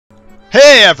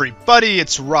Hey everybody,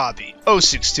 it's Robbie,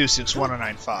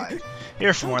 06261095,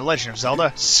 here for more Legend of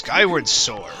Zelda, Skyward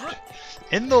Sword.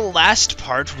 In the last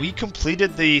part, we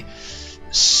completed the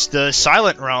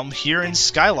Silent Realm here in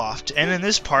Skyloft, and in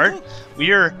this part,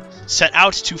 we are set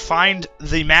out to find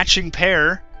the matching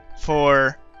pair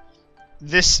for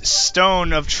this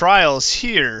Stone of Trials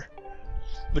here,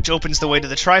 which opens the way to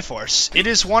the Triforce. It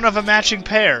is one of a matching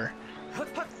pair.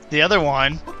 The other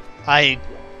one, I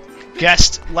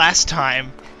guessed last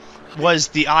time, was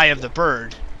the eye of the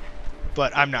bird,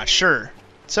 but I'm not sure.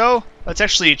 So, let's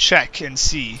actually check and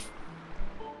see.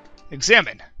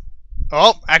 Examine.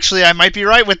 Oh, actually I might be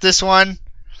right with this one.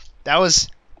 That was...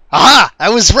 Aha! I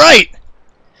was right!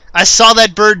 I saw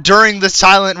that bird during the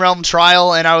Silent Realm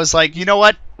trial, and I was like, you know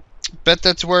what? Bet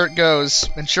that's where it goes.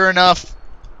 And sure enough,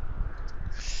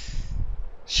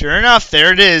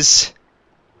 there it is.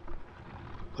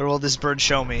 What will this bird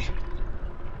show me?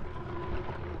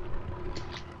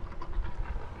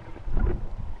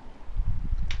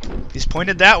 He's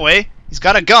pointed that way. He's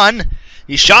got a gun.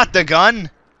 He shot the gun.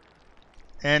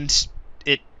 And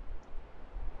it...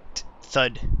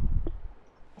 thud.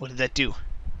 What did that do?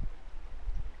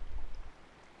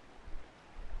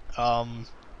 Oh!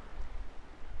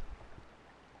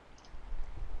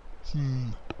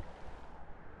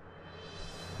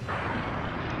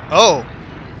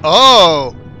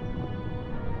 Oh!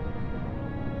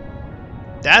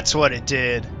 That's what it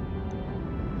did.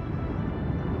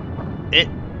 It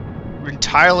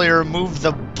entirely removed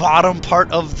the bottom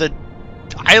part of the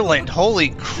island. Holy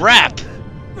crap!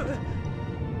 And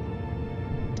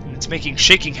it's making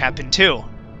shaking happen too.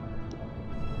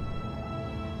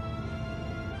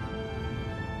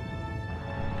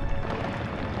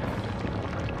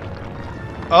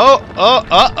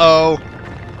 Uh-oh.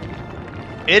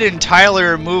 It entirely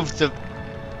removed the...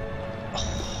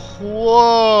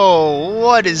 Whoa!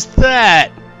 What is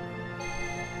that?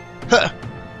 Huh.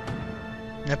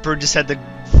 That bird just had the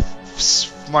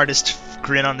smartest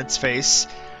grin on its face.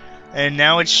 And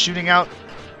now it's shooting out...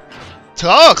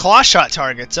 Oh, claw shot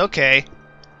targets. Okay.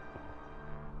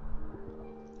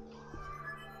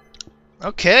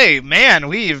 Okay, man,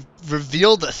 we've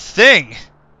revealed a thing.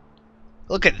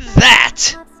 Look at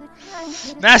that!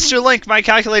 Master Link, my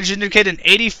calculators indicate an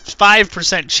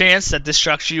 85% chance that this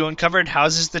structure you uncovered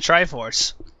houses the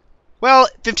Triforce. Well,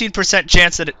 15%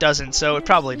 chance that it doesn't, so it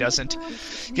probably doesn't.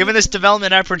 Given this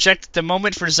development, I project that the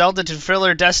moment for Zelda to fulfill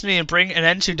her destiny and bring an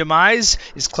end to demise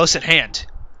is close at hand.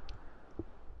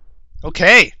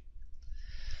 Okay.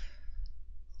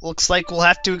 Looks like we'll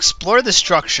have to explore the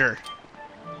structure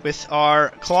with our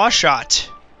claw shot.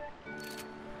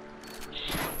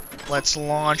 Let's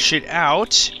launch it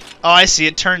out. Oh, I see.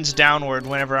 It turns downward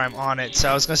whenever I'm on it. So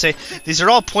I was going to say, these are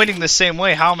all pointing the same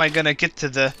way. How am I going to get to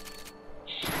the...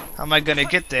 How am I going to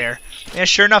get there? Yeah,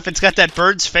 sure enough, it's got that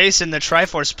bird's face and the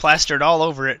Triforce plastered all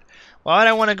over it. Why would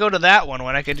I want to go to that one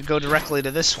when I could go directly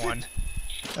to this one?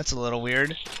 That's a little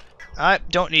weird. I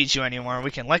don't need you anymore.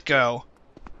 We can let go.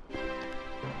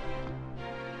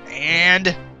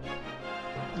 And...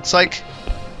 looks like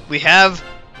we have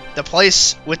the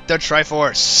place with the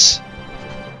Triforce.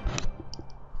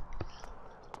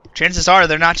 Chances are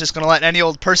they're not just going to let any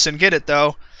old person get it,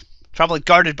 though. Probably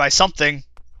guarded by something,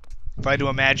 if I do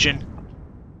imagine.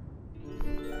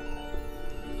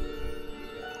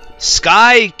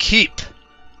 Sky Keep.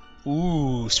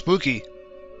 Ooh, spooky.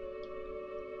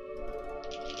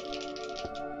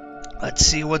 Let's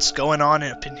see what's going on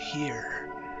up in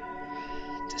here.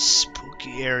 The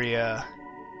spooky area.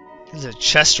 There's a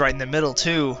chest right in the middle,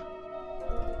 too.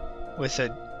 With a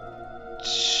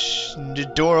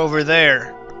door over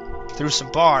there. Through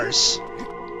some bars.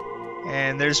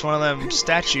 And there's one of them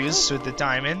statues with the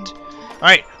diamond.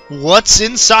 Alright, what's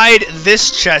inside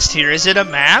this chest here? Is it a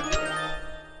map?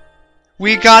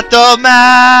 We got the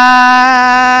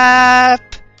map!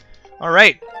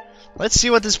 Alright, let's see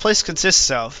what this place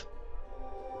consists of.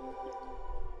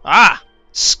 Ah!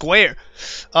 Square.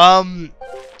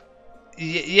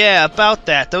 Yeah, about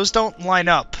that. Those don't line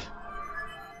up.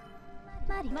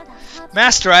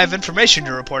 Master, I have information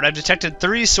to report. I've detected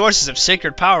 3 sources of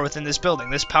sacred power within this building.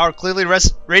 This power clearly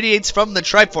radiates from the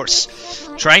Triforce.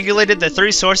 Triangulated the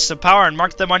 3 sources of power and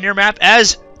marked them on your map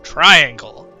as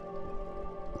triangle.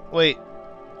 Wait,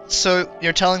 so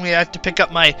you're telling me I have to pick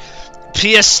up my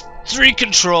PS3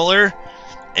 controller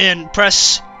and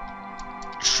press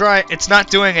It's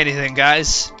not doing anything,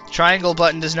 guys. Triangle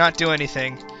button does not do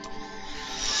anything.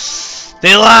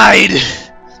 They lied!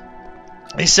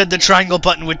 They said the triangle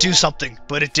button would do something,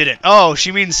 but it didn't. Oh,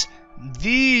 she means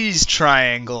these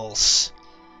triangles.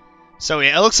 So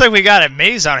yeah, it looks like we got a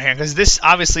maze out here, because this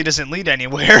obviously doesn't lead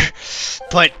anywhere.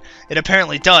 But It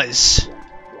apparently does.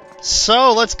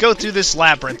 So let's go through this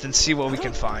labyrinth and see what we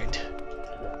can find.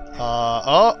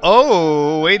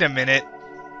 Oh, wait a minute.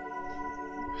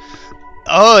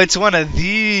 Oh, it's one of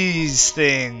these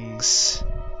things.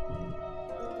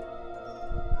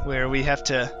 Where we have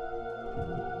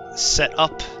to set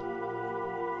up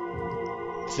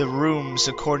the rooms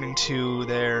according to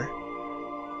their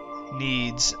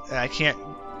needs. I can't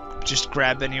just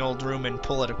grab any old room and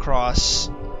pull it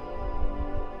across.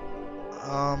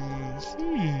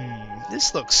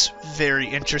 This looks very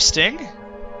interesting.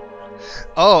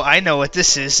 Oh, I know what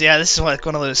this is. Yeah, this is like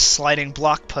one of those sliding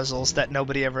block puzzles that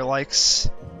nobody ever likes.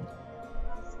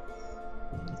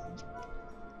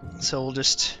 So we'll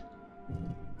just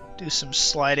do some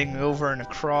sliding over and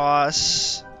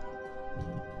across.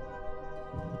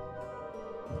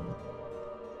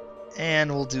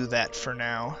 And we'll do that for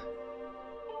now.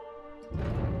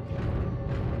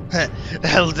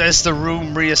 As the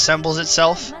room reassembles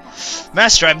itself.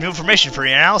 Master, I have new information for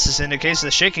your analysis. Indicates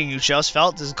the shaking you just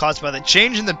felt is caused by the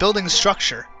change in the building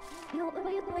structure.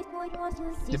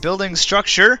 The building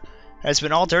structure has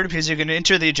been altered because you can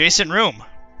enter the adjacent room.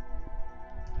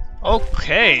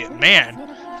 Okay,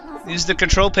 man. Use the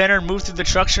control panel and move through the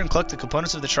structure and collect the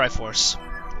components of the Triforce.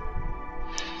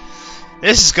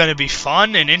 This is going to be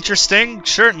fun and interesting,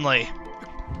 certainly.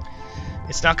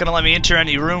 It's not going to let me enter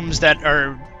any rooms that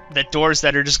are doors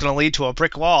that are just going to lead to a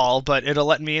brick wall, but it'll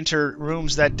let me enter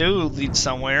rooms that do lead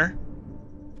somewhere.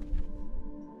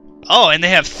 Oh, and they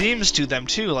have themes to them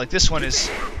too, like this one is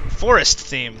forest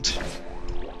themed.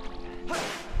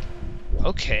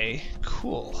 Okay,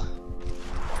 cool.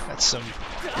 That's some...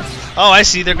 Oh, I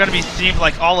see, they're going to be themed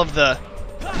like all of the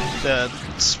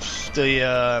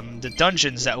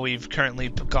dungeons that we've currently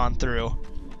gone through.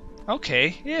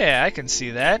 Okay, yeah, I can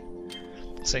see that.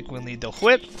 Looks like we'll need the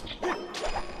whip.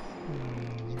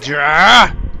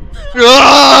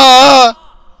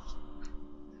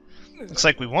 Looks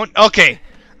like we won't. Okay,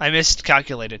 I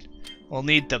miscalculated. We'll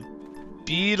need the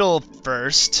beetle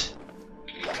first,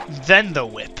 then the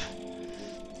whip,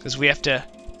 because we have to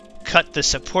cut the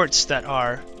supports that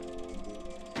are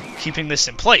keeping this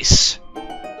in place.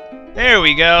 There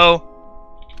we go.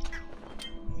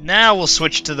 Now we'll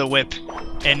switch to the whip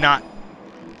and not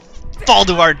fall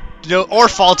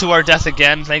to our death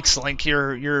again. Thanks, Link.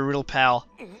 You're a real pal.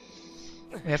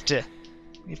 We have to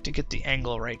get the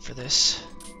angle right for this.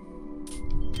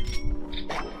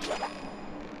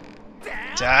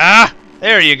 Da!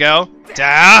 There you go.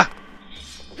 Da!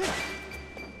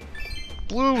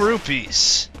 Blue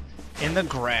rupees in the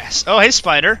grass. Oh, hey,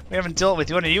 Spider. We haven't dealt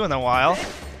with one of you in a while.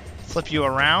 Flip you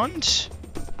around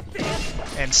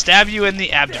and stab you in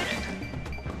the abdomen.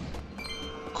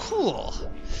 Cool.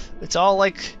 It's all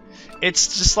like...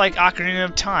 It's just like Ocarina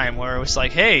of Time, where it was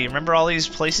like, hey, remember all these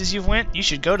places you've went? You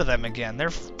should go to them again. They're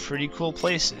pretty cool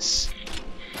places.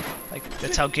 Like,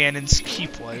 that's how Ganon's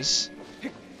Keep was.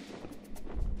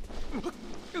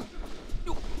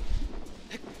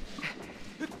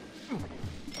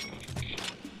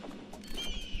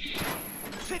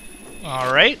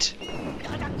 Alright.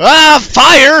 Ah,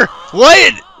 fire!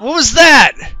 What? What was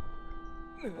that?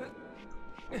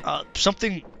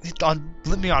 Something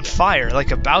lit me on fire,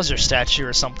 like a Bowser statue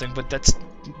or something, but that's...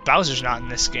 Bowser's not in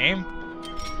this game.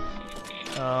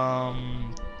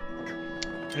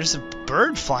 There's a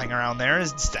bird flying around there.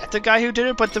 Is that the guy who did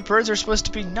it? But the birds are supposed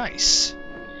to be nice.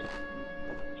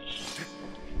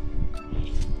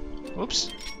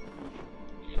 Whoops.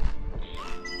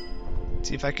 Let's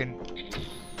see if I can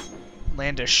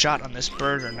land a shot on this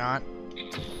bird or not.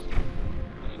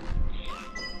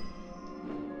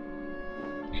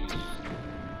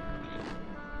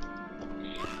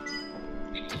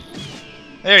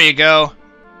 There you go.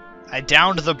 I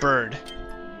downed the bird.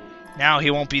 Now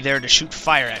he won't be there to shoot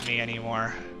fire at me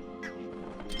anymore.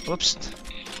 Whoops.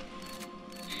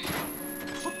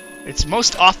 It's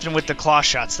most often with the claw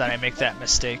shots that I make that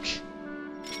mistake.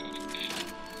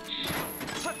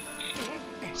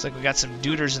 Looks like we got some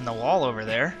duders in the wall over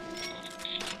there.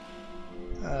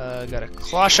 Got a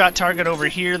claw shot target over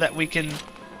here that we can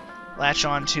latch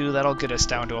onto. That'll get us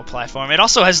down to a platform. It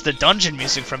also has the dungeon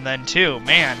music from then too.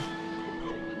 Man.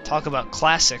 Talk about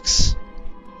classics.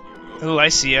 Ooh, I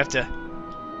see. You have to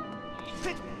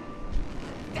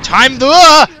time the...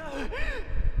 I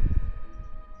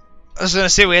was gonna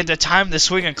say we had to time the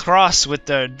swing across with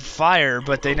the fire,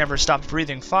 but they never stopped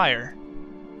breathing fire.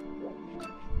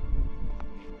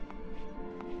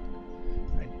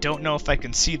 I don't know if I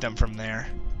can see them from there.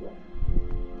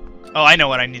 Oh, I know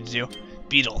what I need to do.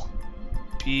 Beetle.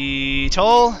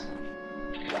 Beetle.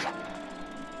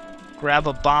 Grab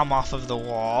a bomb off of the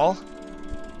wall.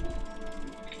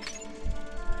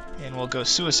 And we'll go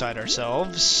suicide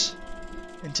ourselves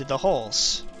into the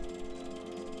holes.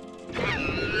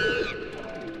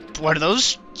 What are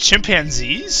those?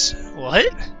 Chimpanzees? What?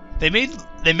 They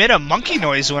made a monkey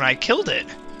noise when I killed it.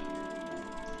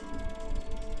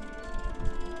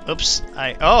 Oops.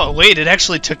 Oh wait, it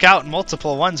actually took out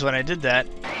multiple ones when I did that.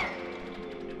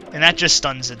 And that just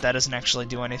stuns it. That doesn't actually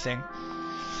do anything.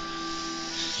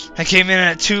 I came in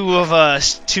at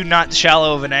too not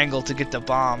shallow of an angle to get the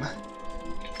bomb.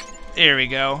 There we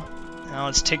go. Now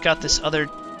let's take out this other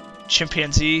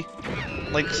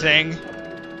chimpanzee-like thing.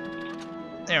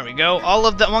 There we go. All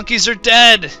of the monkeys are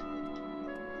dead!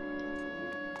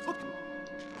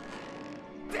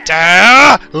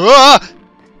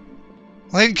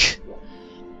 Link!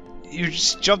 You're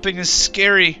just jumping is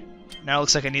scary. Now it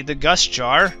looks like I need the gust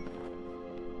jar.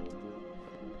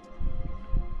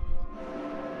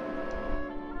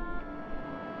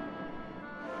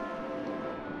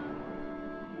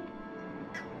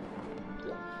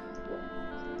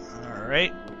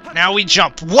 Alright. Now we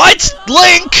jump. What?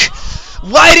 Link!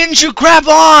 Why didn't you grab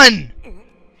on?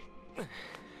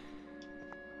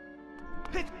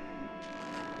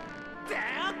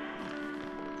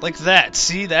 Like that.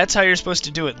 See? That's how you're supposed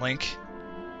to do it, Link.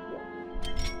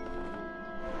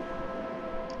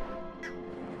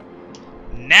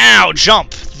 Now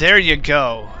jump! There you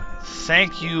go.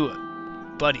 Thank you,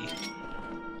 buddy.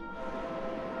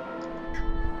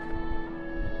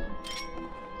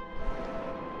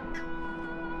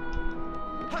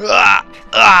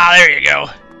 There you go.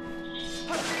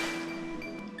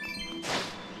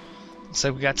 Looks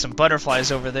like we got some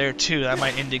butterflies over there too. That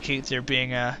might indicate there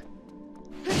being a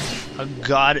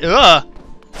god.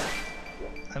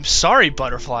 I'm sorry,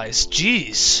 butterflies.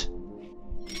 Jeez.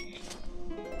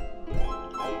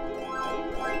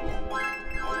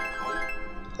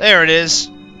 There it is.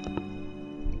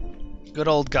 Good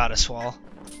old goddess wall.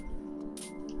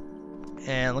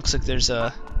 And looks like there's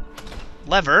a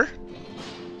lever.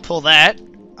 Pull that.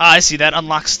 Ah, I see. That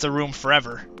unlocks the room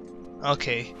forever.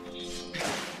 Okay.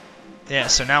 Yeah,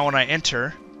 so now when I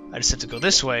enter, I just have to go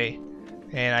this way,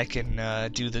 and I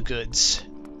can do the goods.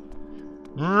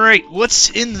 Right, what's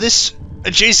in this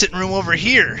adjacent room over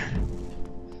here?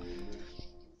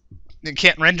 I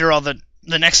can't render all the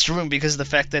next room because of the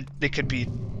fact that they could be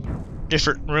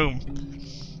different room.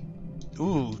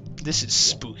 Ooh, this is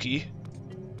spooky.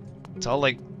 It's all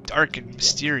like dark and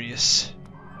mysterious.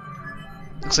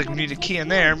 Looks like we need a key in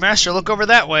there. Master, look over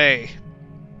that way.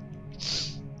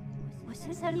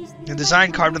 The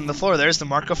design carved on the floor there is the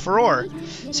mark of Furore,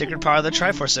 sacred power of the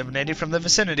Triforce emanating from the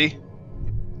vicinity.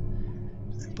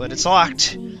 But it's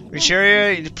locked. Reach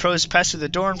area, you pass through the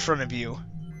door in front of you.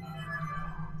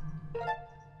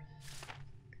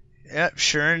 Yep,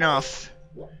 sure enough.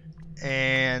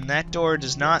 And that door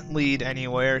does not lead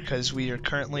anywhere because we are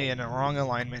currently in a wrong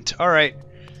alignment. Alright,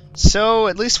 so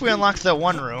at least we unlocked that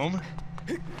one room.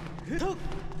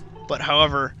 But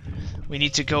however, we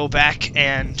need to go back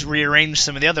and rearrange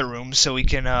some of the other rooms so we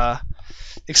can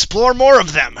explore more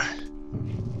of them.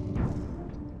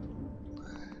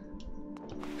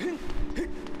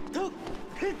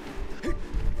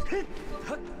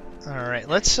 Alright,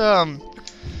 let's I'm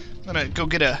gonna go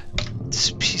get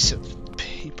this piece of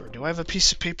paper. Do I have a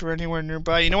piece of paper anywhere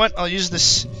nearby? You know what? I'll use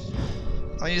this.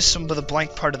 I'll use some of the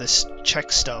blank part of this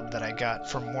check stub that I got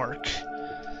from work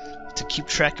to keep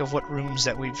track of what rooms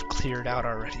that we've cleared out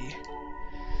already.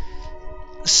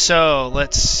 So,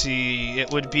 let's see.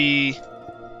 It would be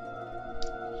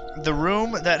the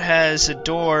room that has a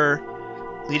door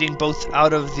leading both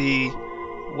out of the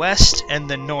west and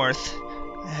the north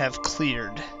have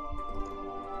cleared.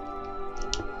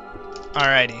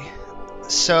 Alrighty.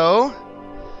 So,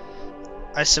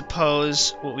 I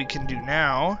suppose what we can do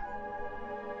now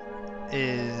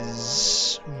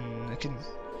is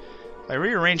I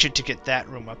rearrange it to get that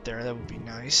room up there. That would be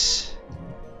nice.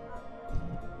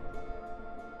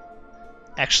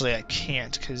 Actually, I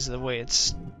can't because of the way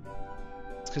it's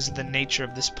because of the nature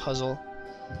of this puzzle.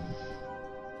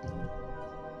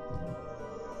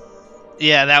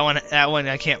 Yeah, that one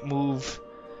I can't move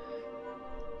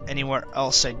anywhere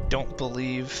else, I don't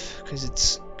believe, because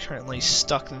it's currently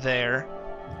stuck there.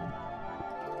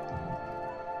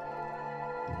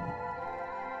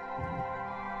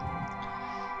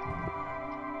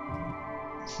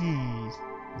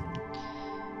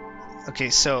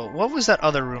 Okay, so what was that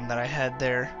other room that I had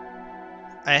there?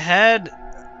 I had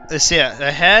this, yeah, I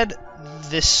had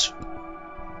this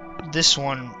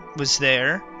one was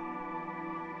there,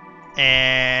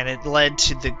 and it led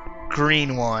to the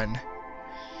green one.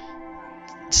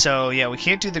 So yeah, we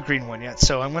can't do the green one yet.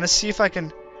 So I'm gonna see if I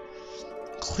can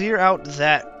clear out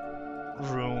that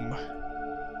room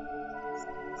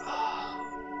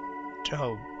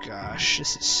Oh gosh,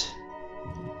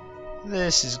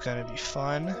 this is gonna be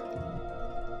fun.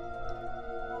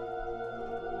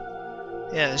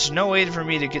 Yeah, there's no way for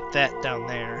me to get that down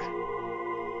there.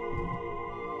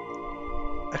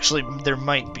 Actually, there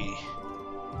might be.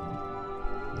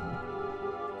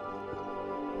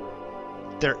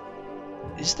 There...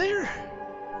 Is there?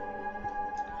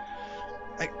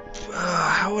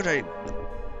 How would I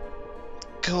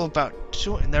go about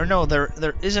doing... No,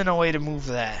 there isn't a way to move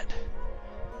that.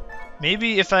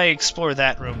 Maybe if I explore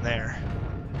that room there.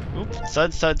 Oop,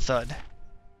 thud, thud, thud.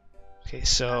 Okay,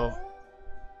 so...